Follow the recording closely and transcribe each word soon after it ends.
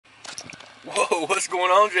Whoa, what's going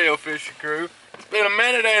on, JL Fishing Crew? It's been a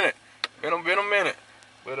minute, ain't it? Been a minute.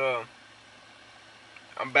 But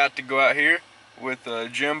I'm about to go out here with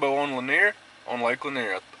Jimbo on Lanier, on Lake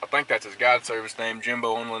Lanier. I think that's his guide service name,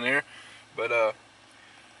 Jimbo on Lanier. But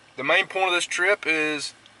the main point of this trip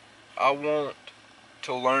is I want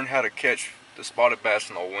to learn how to catch the spotted bass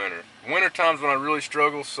in the winter. Winter times when I really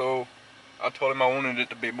struggle, so I told him I wanted it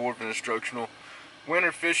to be more of an instructional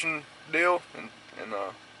winter fishing deal, and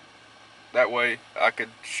that way I could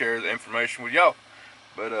share the information with y'all.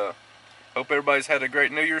 But hope everybody's had a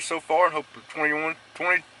great New Year so far, and hope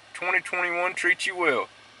 2021 treats you well.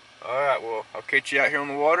 Alright, well, I'll catch you out here on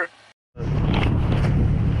the water.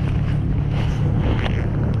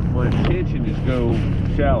 My intention is go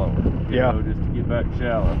shallow. Yeah. Just to get back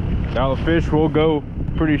shallow. Now the fish will go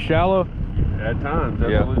pretty shallow. At times,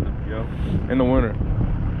 absolutely. Yeah. In the winter.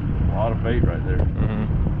 A lot of bait right there.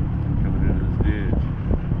 Coming into this ditch.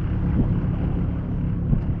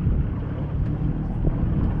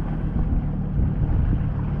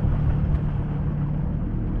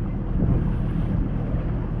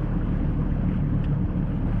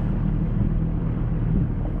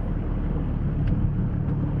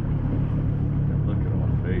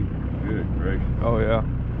 Oh yeah.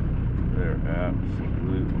 They're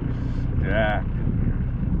absolutely stacked in here.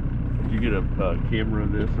 Did you get a camera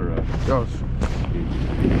of this or a... Yes.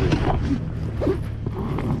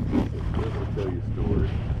 This will tell you a story.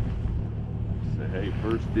 Say, hey,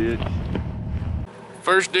 first ditch.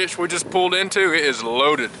 First ditch we just pulled into, it is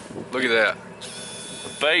loaded. Look at that.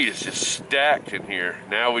 The bait is just stacked in here.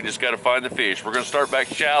 Now we just got to find the fish. We're going to start back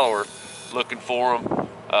shallower, looking for them.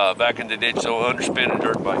 Back in the ditch, so underspin and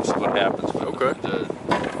dirt bite, see what happens. But okay. The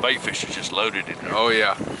bait fish is just loaded in there. Oh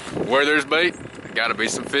yeah. Where there's bait, there gotta be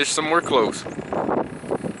some fish somewhere close.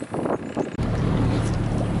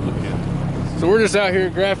 So we're just out here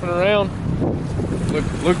graphing around.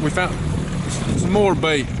 Look, we found some more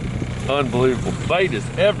bait. Unbelievable. Bait is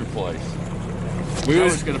every place. We were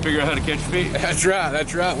just gonna figure out how to catch fish. That's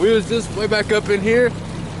right. We was just way back up in here,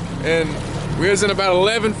 and we was in about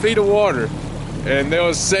 11 feet of water. And there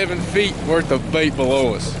was 7 feet worth of bait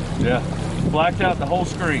below us. Yeah, blacked out the whole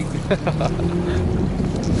screen.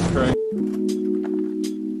 Crazy.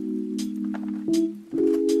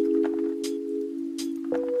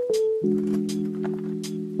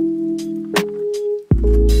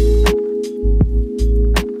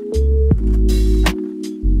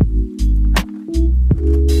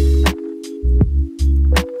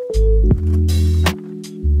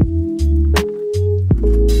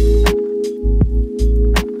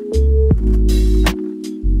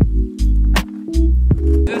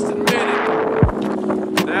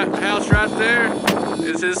 Right there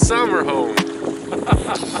is his summer home.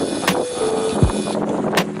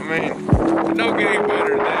 I mean, no getting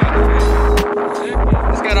better than that.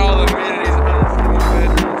 It's got all the amenities,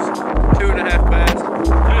 141 bedrooms, 2.5 baths.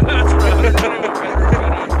 That's right.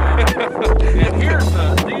 And here's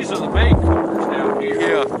these are the bait coolers down here.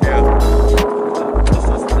 Yeah.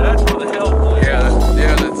 That's where the help lives.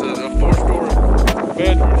 Yeah, that's a 4-story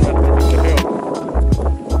bedroom right there for the help.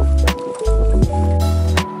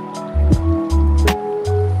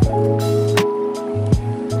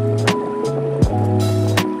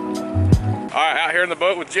 Here in the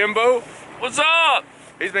boat with Jimbo. What's up?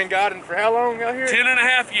 He's been guiding for how long out here?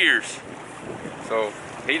 10.5 years. So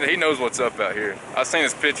he knows what's up out here. I've seen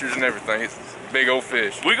his pictures and everything. It's big old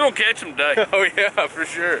fish. We gonna catch them today. Oh yeah, for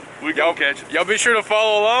sure. We gonna catch them. Y'all be sure to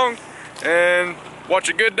follow along and watch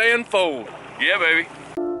a good day unfold. Yeah, baby.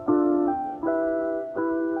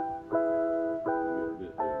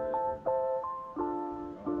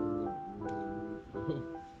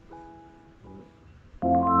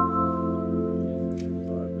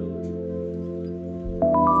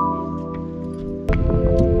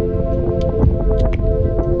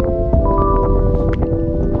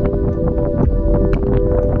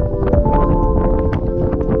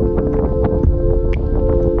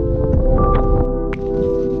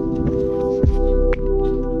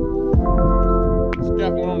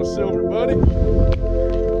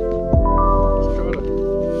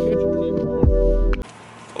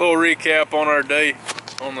 Recap on our day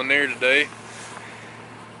on Lanier today.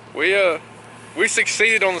 We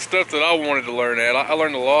succeeded on the stuff that I wanted to learn at. I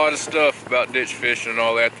learned a lot of stuff about ditch fishing and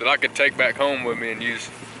all that I could take back home with me and use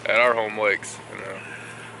at our home lakes.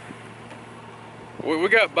 We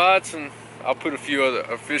got bites, and I'll put a few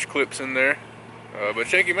other fish clips in there. But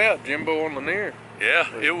check him out, Jimbo on Lanier. Yeah,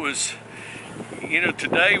 it was,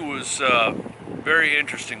 today was very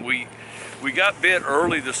interesting. We got bit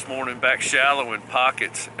early this morning back shallow in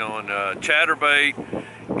pockets on chatterbait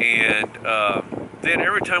and then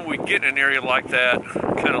every time we get in an area like that,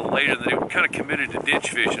 kind of later in the day, we're kind of committed to ditch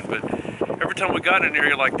fishing, but every time we got in an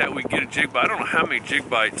area like that, we get a jig bite. I don't know how many jig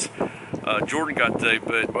bites Jordan got today,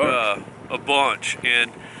 but a bunch.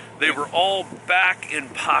 And they were all back in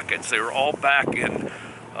pockets. They were all back in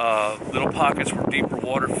little pockets where deeper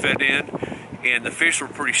water fed in, and the fish were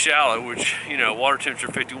pretty shallow, which, you know, water temperature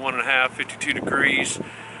 51.5, 52 degrees.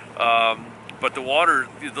 But the water,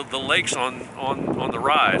 the lake's on the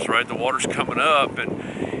rise, right? The water's coming up, and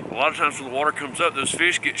a lot of times when the water comes up, those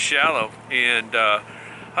fish get shallow. And I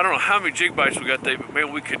don't know how many jig bites we got today, but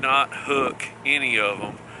man, we could not hook any of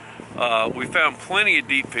them. We found plenty of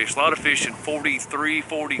deep fish, a lot of fish in 43,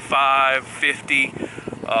 45, 50.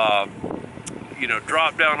 You know,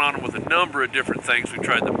 dropped down on them with a number of different things. We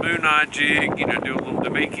tried the moon eye jig, you know, do a little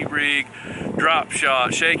Damiki rig, drop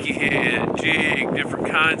shot, shaky head, jig, different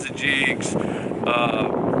kinds of jigs. You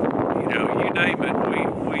know, you name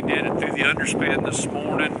it. We did it through the underspin this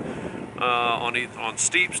morning on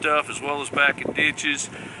steep stuff as well as back in ditches.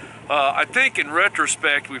 I think in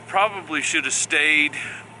retrospect, we probably should have stayed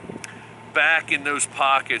back in those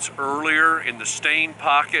pockets earlier, in the stain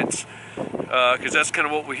pockets, because that's kind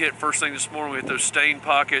of what we hit first thing this morning. We hit those stain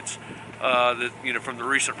pockets that, you know, from the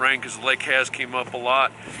recent rain, because the lake has came up a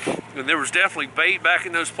lot, and there was definitely bait back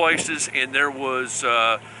in those places, and there was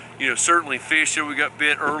you know, certainly fish there. We got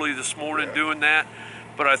bit early this morning doing that,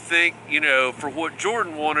 but I think, you know, for what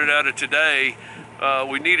Jordan wanted out of today,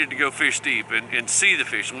 we needed to go fish deep and see the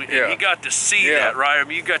fish. And he got to see that, right? I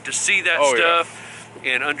mean, you got to see that stuff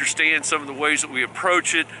and understand some of the ways that we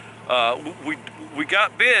approach it. We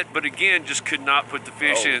got bit, but again, just could not put the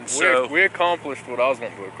fish in. So we accomplished what I was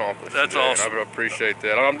wanting to accomplish. That's today, awesome. I appreciate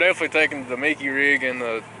that. I'm definitely taking the Mickey rig and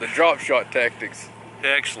the drop shot tactics.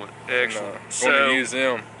 Excellent, excellent. And, going to use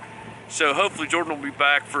them. So hopefully Jordan will be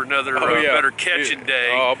back for another better catching day.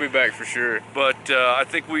 Oh, I'll be back for sure. But I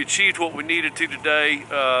think we achieved what we needed to today,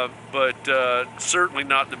 but certainly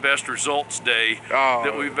not the best results day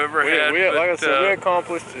that we've ever had. Like I said, we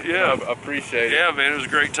accomplished it. Yeah, I appreciate it. Yeah, man, it was a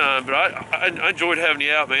great time. But I enjoyed having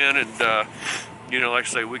you out, man, and you know, like I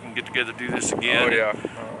say, we can get together, do this again. Oh yeah,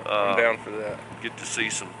 I'm down for that. Get to see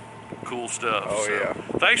some cool stuff. Oh yeah.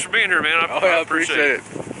 Thanks for being here, man. I appreciate it.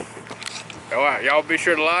 All right, y'all be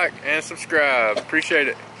sure to like and subscribe. Appreciate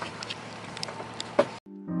it.